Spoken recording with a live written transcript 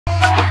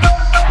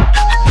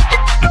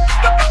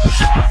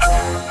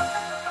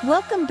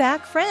Welcome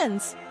back,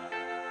 friends!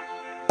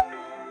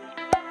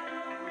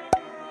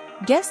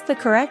 Guess the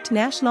correct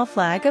national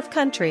flag of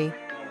country.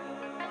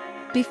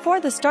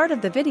 Before the start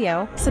of the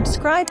video,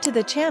 subscribe to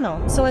the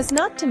channel so as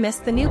not to miss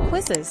the new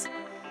quizzes.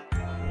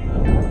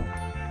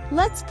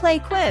 Let's play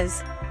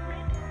quiz.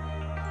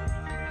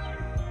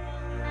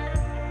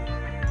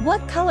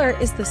 What color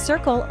is the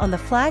circle on the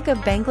flag of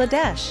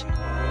Bangladesh?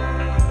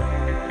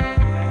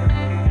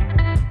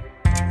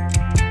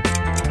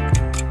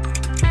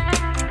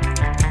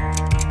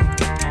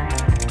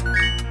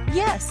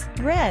 Yes,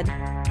 red.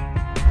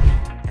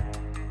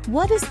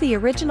 What is the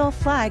original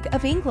flag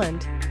of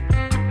England?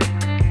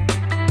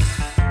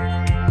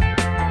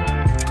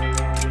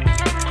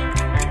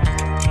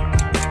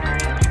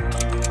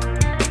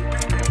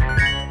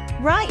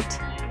 Right.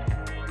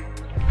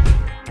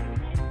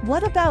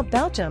 What about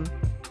Belgium?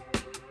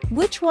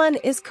 Which one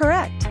is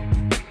correct?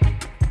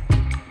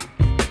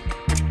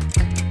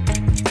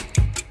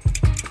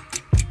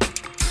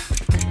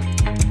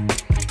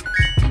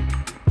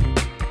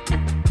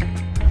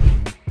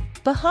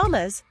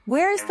 Bahamas,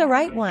 where is the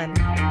right one?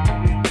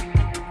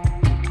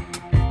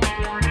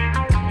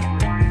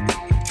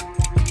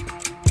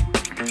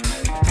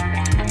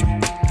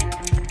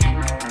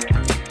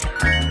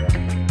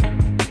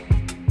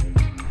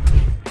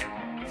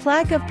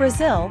 Flag of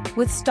Brazil,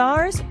 with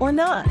stars or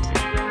not?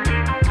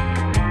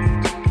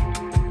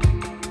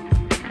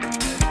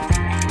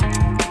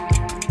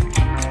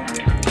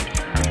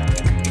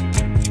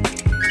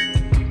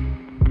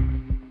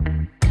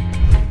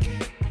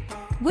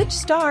 Which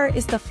star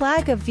is the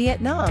flag of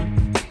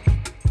Vietnam?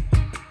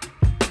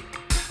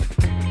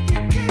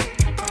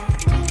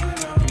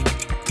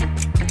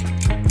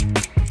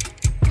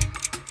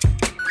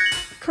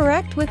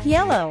 Correct, with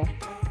yellow.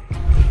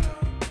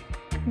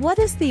 What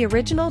is the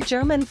original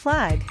German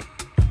flag?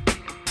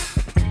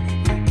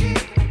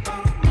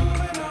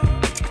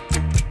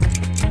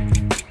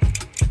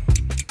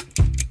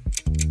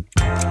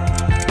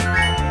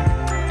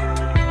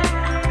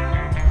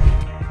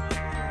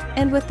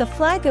 And with the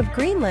flag of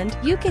Greenland,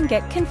 you can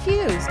get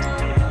confused.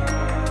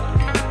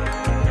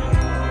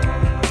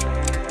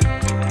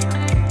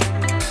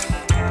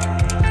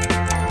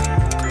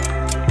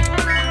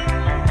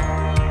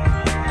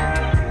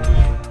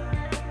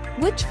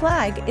 Which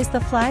flag is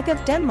the flag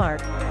of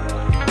Denmark?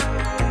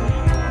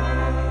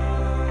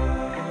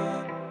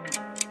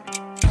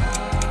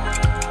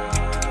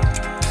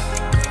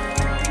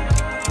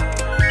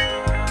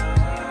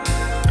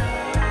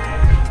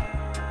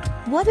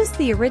 What is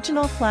the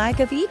original flag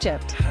of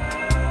Egypt?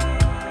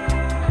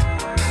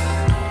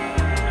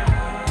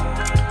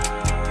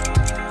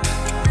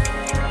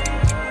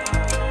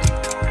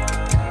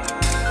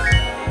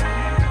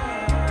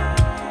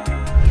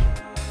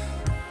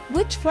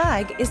 Which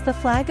flag is the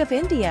flag of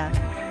India?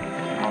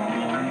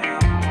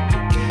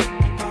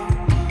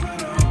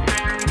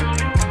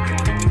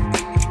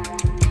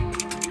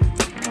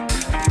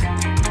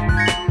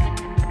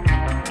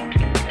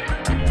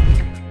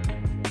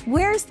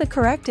 Where is the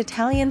correct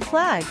Italian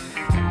flag?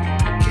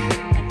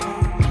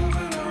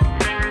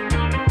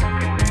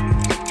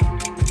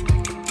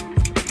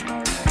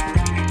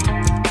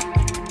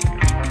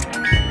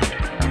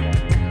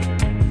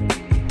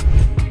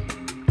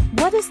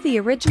 What is the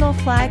original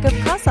flag of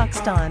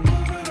Kazakhstan?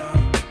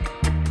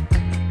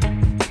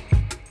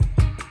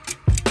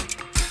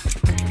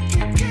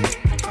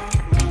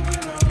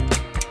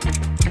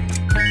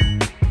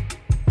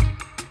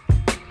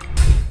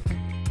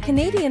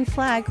 Canadian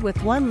flag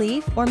with one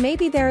leaf, or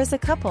maybe there is a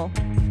couple.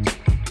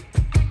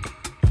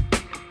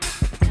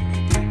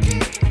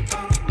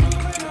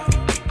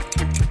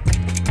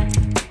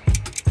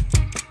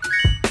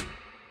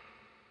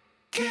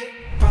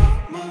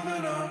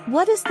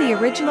 What is the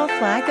original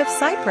flag of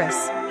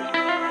Cyprus?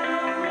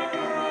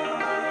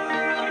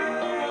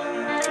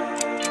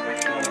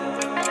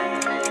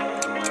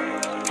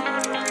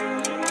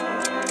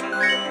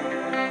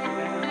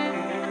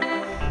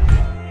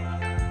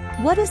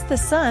 What is the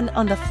sun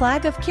on the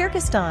flag of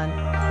Kyrgyzstan?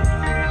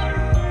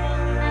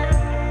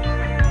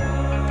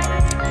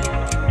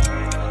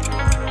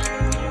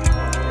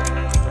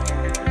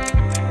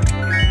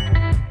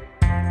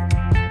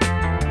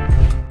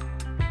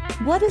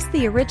 What is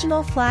the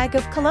original flag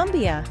of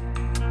Colombia?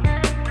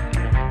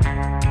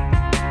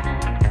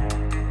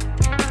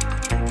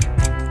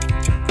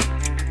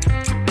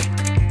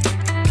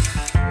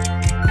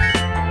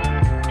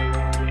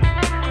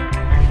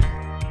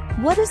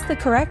 What is the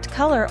correct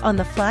color on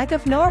the flag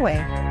of Norway?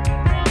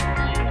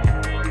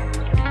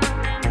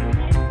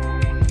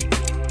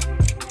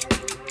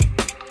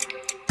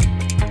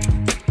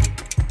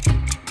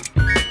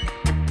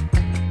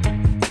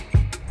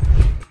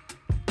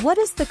 What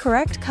is the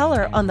correct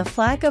color on the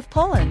flag of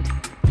Poland?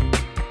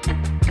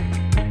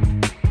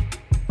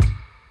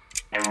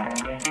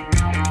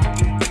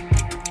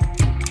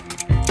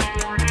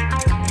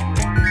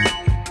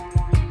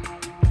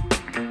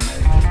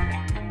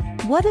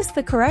 What is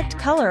the correct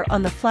color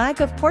on the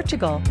flag of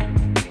Portugal?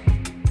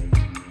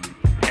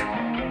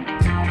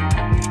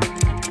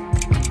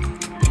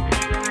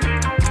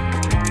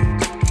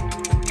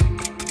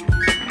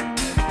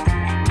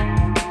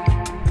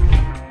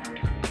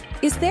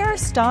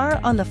 star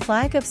on the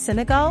flag of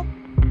Senegal?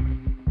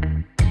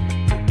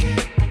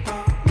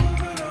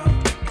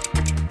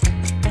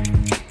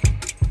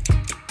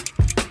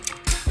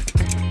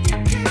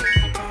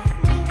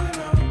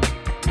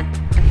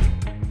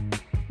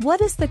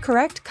 What is the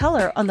correct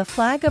color on the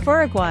flag of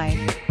Uruguay?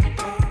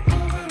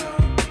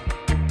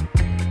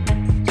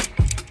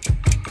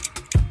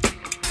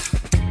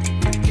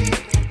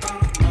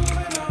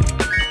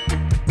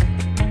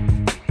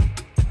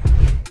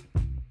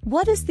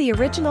 What is the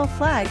original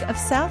flag of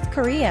South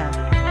Korea?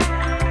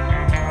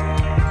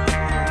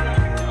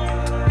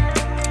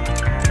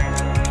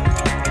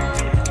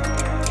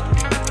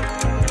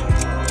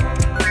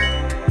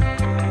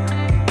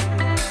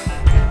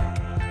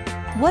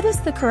 What is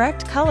the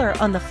correct color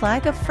on the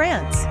flag of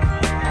France?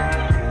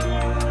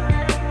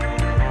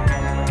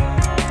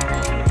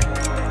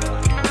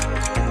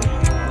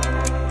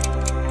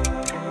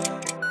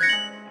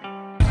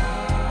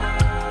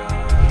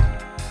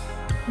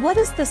 What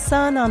is the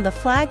sun on the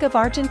flag of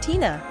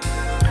Argentina?